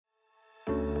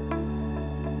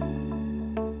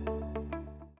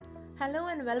Hello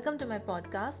and welcome to my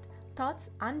podcast,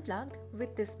 Thoughts Unplugged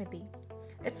with Dismiti.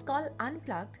 It's called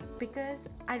Unplugged because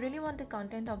I really want the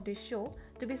content of this show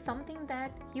to be something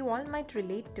that you all might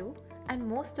relate to, and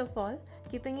most of all,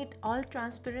 keeping it all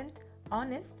transparent,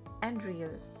 honest, and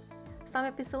real. Some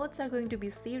episodes are going to be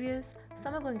serious,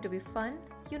 some are going to be fun,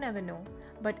 you never know,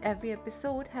 but every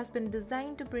episode has been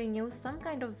designed to bring you some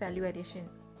kind of value addition.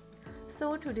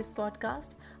 So, through this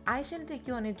podcast, I shall take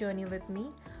you on a journey with me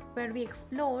where we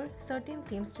explore certain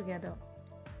themes together.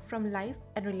 From life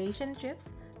and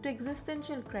relationships to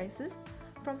existential crisis,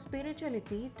 from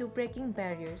spirituality to breaking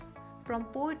barriers, from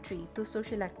poetry to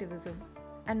social activism,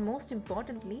 and most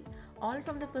importantly, all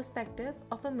from the perspective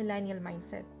of a millennial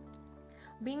mindset.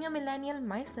 Being a millennial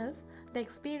myself, the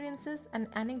experiences and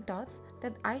anecdotes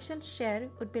that I shall share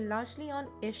would be largely on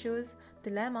issues,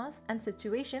 dilemmas, and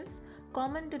situations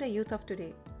common to the youth of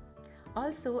today.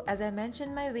 Also, as I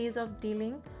mentioned my ways of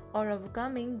dealing or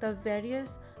overcoming the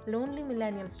various lonely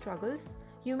millennial struggles,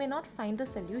 you may not find the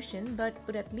solution but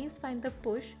would at least find the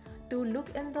push to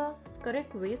look in the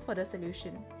correct ways for the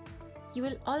solution. You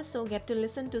will also get to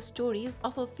listen to stories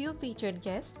of a few featured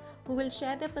guests who will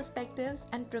share their perspectives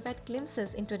and provide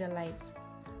glimpses into their lives.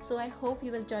 So I hope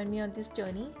you will join me on this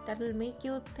journey that will make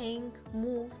you think,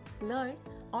 move, learn,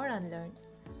 or unlearn.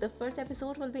 The first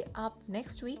episode will be up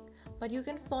next week, but you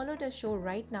can follow the show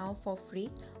right now for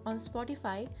free on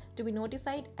Spotify to be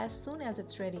notified as soon as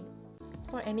it's ready.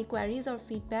 For any queries or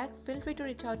feedback, feel free to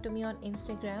reach out to me on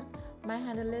Instagram. My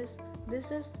handle is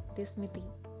Dismiti.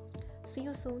 See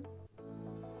you soon.